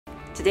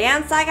Today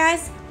on Sci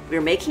Guys, we're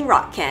making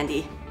rock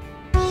candy.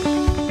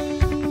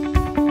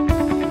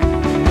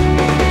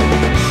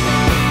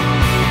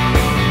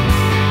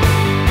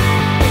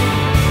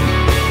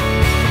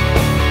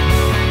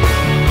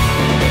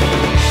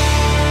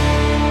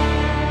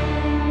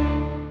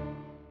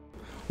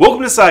 Welcome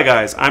to Sci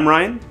Guys. I'm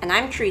Ryan. And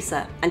I'm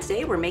Teresa, and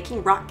today we're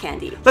making rock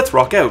candy. Let's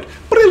rock out.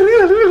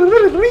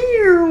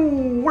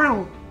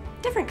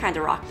 Different kind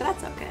of rock, but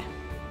that's okay.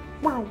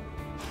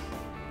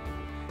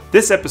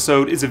 This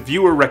episode is a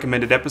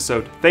viewer-recommended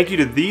episode. Thank you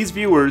to these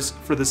viewers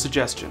for the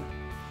suggestion.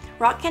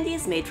 Rock candy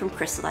is made from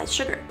crystallized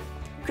sugar.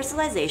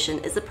 Crystallization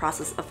is the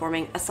process of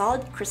forming a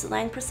solid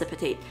crystalline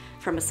precipitate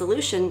from a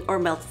solution or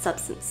melted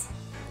substance.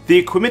 The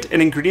equipment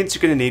and ingredients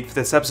you're going to need for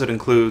this episode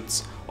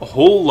includes a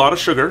whole lot of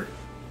sugar,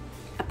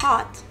 A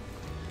pot,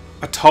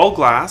 a tall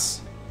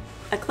glass,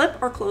 a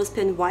clip or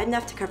clothespin wide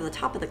enough to cover the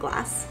top of the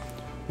glass,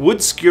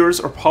 wood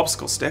skewers or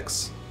popsicle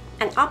sticks,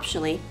 and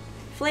optionally,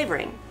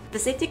 flavoring. The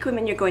safety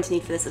equipment you're going to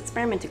need for this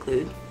experiment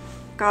include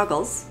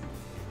goggles,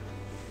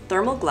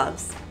 thermal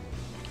gloves,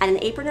 and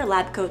an apron or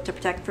lab coat to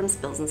protect from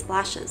spills and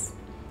splashes.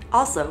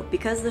 Also,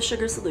 because the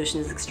sugar solution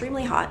is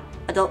extremely hot,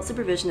 adult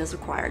supervision is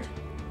required.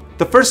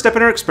 The first step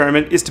in our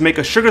experiment is to make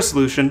a sugar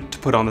solution to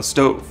put on the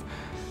stove.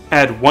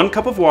 Add 1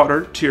 cup of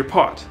water to your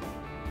pot.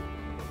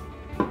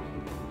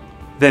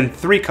 Then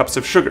 3 cups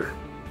of sugar.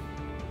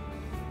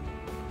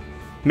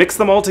 Mix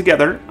them all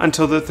together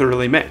until they're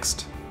thoroughly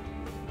mixed.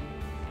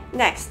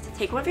 Next,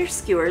 take one of your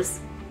skewers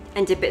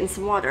and dip it in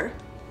some water,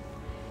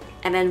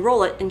 and then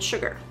roll it in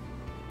sugar.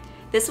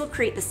 This will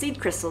create the seed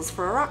crystals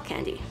for a rock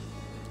candy.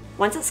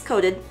 Once it's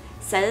coated,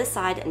 set it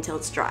aside until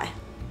it's dry.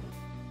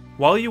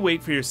 While you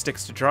wait for your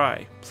sticks to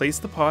dry, place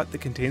the pot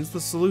that contains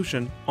the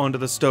solution onto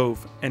the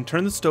stove and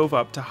turn the stove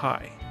up to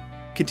high.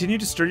 Continue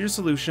to stir your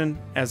solution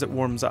as it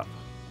warms up.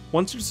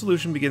 Once your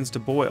solution begins to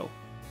boil,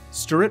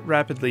 stir it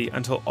rapidly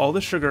until all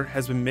the sugar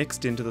has been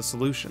mixed into the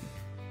solution.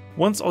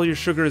 Once all your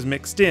sugar is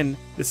mixed in,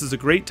 this is a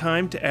great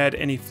time to add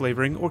any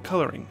flavoring or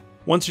coloring.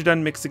 Once you're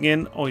done mixing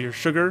in all your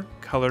sugar,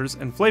 colors,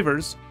 and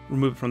flavors,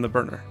 remove it from the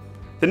burner.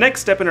 The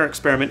next step in our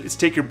experiment is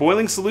take your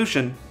boiling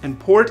solution and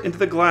pour it into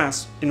the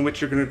glass in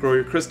which you're going to grow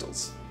your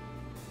crystals.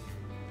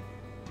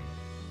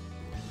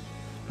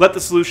 Let the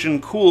solution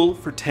cool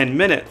for 10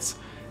 minutes,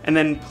 and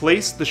then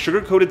place the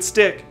sugar-coated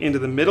stick into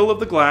the middle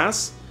of the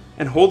glass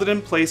and hold it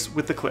in place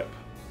with the clip.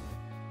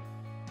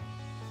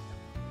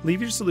 Leave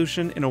your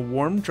solution in a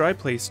warm, dry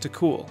place to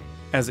cool.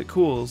 As it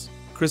cools,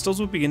 crystals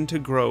will begin to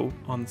grow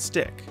on the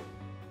stick.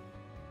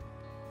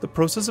 The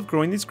process of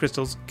growing these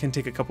crystals can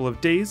take a couple of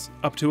days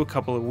up to a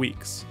couple of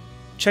weeks.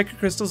 Check your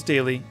crystals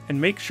daily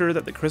and make sure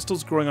that the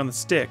crystals growing on the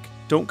stick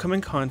don't come in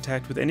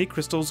contact with any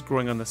crystals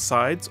growing on the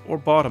sides or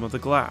bottom of the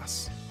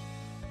glass.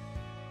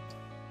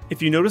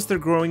 If you notice they're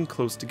growing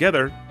close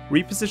together,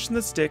 reposition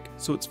the stick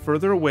so it's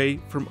further away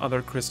from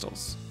other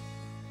crystals.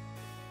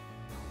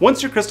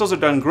 Once your crystals are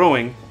done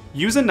growing,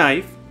 use a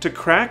knife to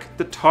crack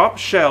the top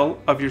shell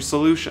of your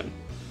solution.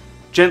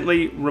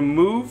 Gently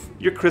remove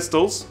your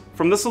crystals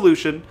from the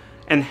solution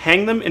and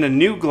hang them in a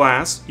new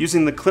glass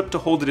using the clip to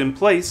hold it in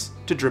place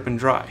to drip and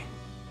dry.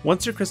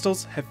 Once your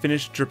crystals have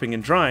finished dripping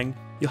and drying,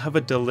 you'll have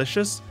a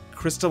delicious,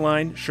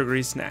 crystalline,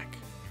 sugary snack.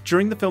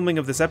 During the filming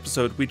of this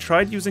episode, we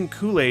tried using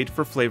Kool-Aid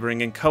for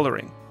flavoring and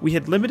coloring. We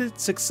had limited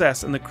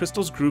success and the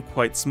crystals grew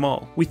quite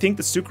small. We think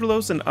the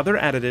sucralose and other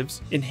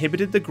additives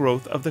inhibited the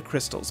growth of the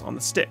crystals on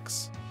the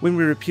sticks. When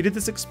we repeated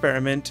this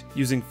experiment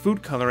using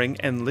food coloring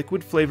and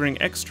liquid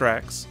flavoring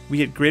extracts, we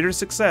had greater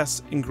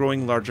success in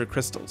growing larger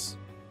crystals.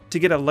 To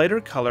get a lighter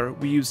color,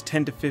 we used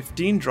 10 to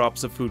 15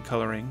 drops of food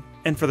coloring,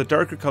 and for the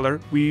darker color,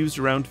 we used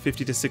around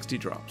 50 to 60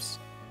 drops.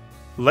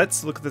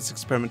 Let's look at this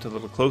experiment a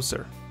little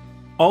closer.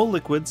 All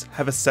liquids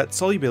have a set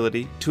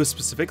solubility to a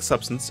specific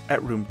substance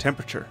at room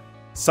temperature.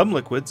 Some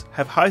liquids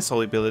have high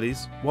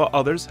solubilities, while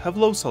others have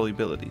low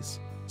solubilities.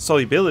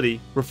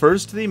 Solubility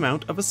refers to the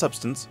amount of a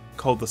substance,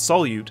 called the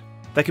solute,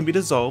 that can be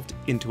dissolved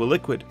into a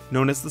liquid,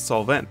 known as the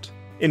solvent.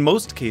 In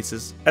most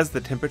cases, as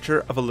the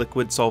temperature of a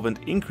liquid solvent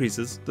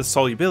increases, the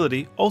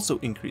solubility also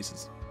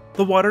increases.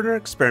 The water in our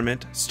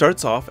experiment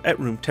starts off at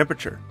room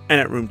temperature,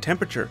 and at room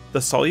temperature, the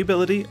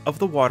solubility of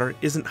the water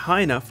isn't high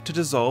enough to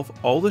dissolve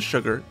all the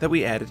sugar that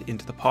we added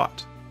into the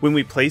pot. When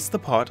we place the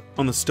pot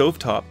on the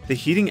stovetop, the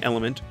heating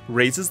element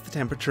raises the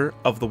temperature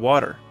of the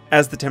water.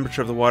 As the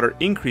temperature of the water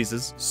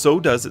increases, so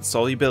does its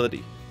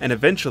solubility. And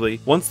eventually,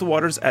 once the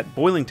water's at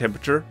boiling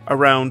temperature,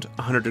 around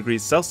 100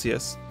 degrees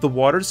Celsius, the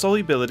water's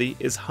solubility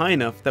is high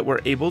enough that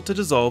we're able to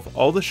dissolve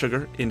all the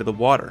sugar into the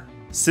water.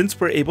 Since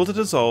we're able to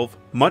dissolve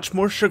much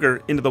more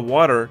sugar into the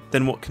water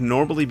than what can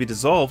normally be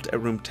dissolved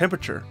at room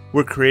temperature,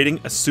 we're creating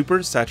a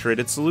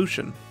supersaturated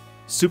solution.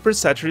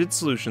 Supersaturated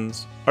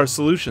solutions are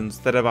solutions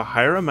that have a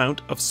higher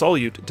amount of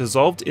solute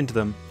dissolved into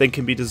them than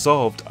can be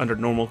dissolved under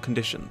normal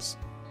conditions.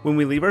 When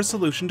we leave our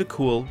solution to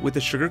cool with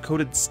a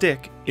sugar-coated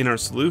stick in our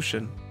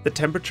solution, the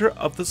temperature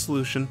of the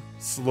solution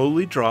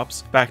slowly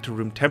drops back to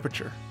room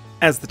temperature.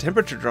 As the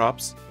temperature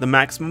drops, the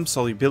maximum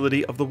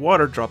solubility of the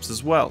water drops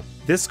as well.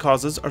 This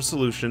causes our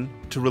solution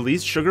to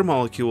release sugar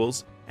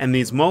molecules and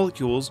these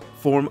molecules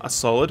form a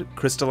solid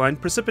crystalline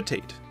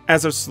precipitate.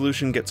 As our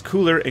solution gets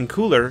cooler and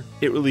cooler,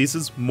 it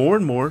releases more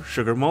and more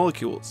sugar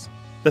molecules.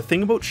 The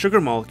thing about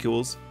sugar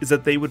molecules is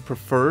that they would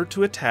prefer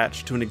to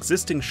attach to an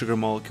existing sugar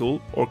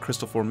molecule or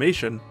crystal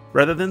formation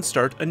rather than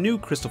start a new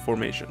crystal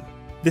formation.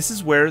 This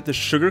is where the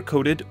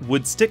sugar-coated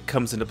wood stick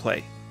comes into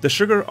play. The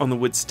sugar on the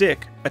wood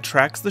stick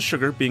attracts the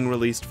sugar being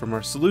released from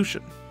our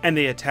solution, and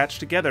they attach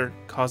together,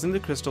 causing the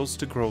crystals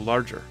to grow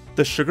larger.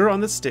 The sugar on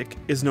the stick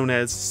is known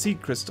as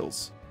seed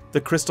crystals. The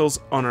crystals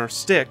on our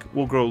stick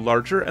will grow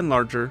larger and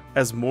larger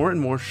as more and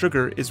more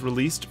sugar is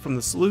released from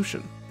the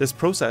solution. This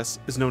process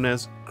is known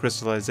as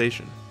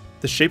crystallization.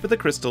 The shape of the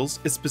crystals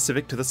is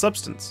specific to the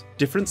substance.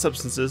 Different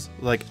substances,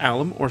 like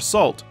alum or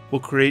salt, will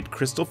create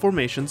crystal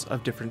formations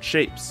of different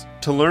shapes.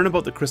 To learn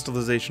about the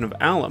crystallization of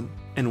alum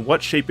and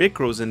what shape it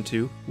grows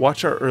into,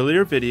 watch our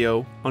earlier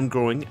video on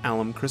growing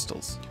alum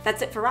crystals.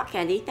 That's it for Rock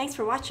Candy. Thanks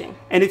for watching.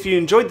 And if you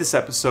enjoyed this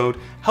episode,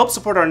 help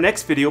support our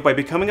next video by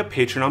becoming a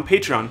patron on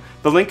Patreon.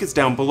 The link is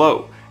down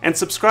below. And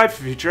subscribe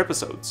for future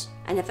episodes.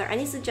 And if there are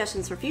any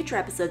suggestions for future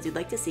episodes you'd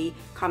like to see,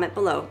 comment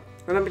below.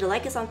 Remember to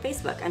like us on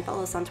Facebook and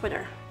follow us on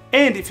Twitter.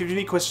 And if you have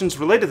any questions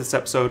related to this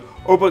episode,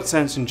 or about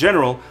science in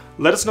general,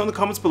 let us know in the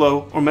comments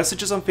below, or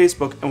message us on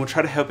Facebook, and we'll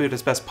try to help you out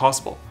as best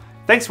possible.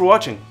 Thanks for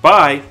watching.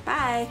 Bye!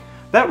 Bye!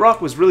 That rock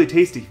was really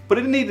tasty, but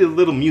it needed a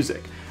little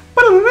music.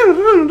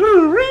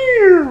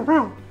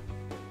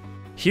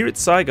 Here at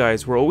Sci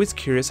Guys, we're always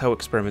curious how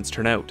experiments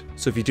turn out.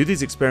 So if you do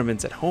these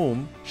experiments at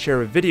home,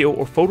 share a video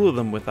or photo of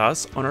them with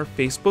us on our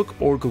Facebook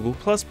or Google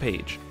Plus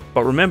page.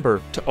 But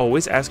remember to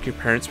always ask your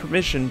parents'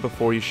 permission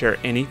before you share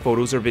any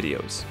photos or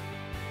videos.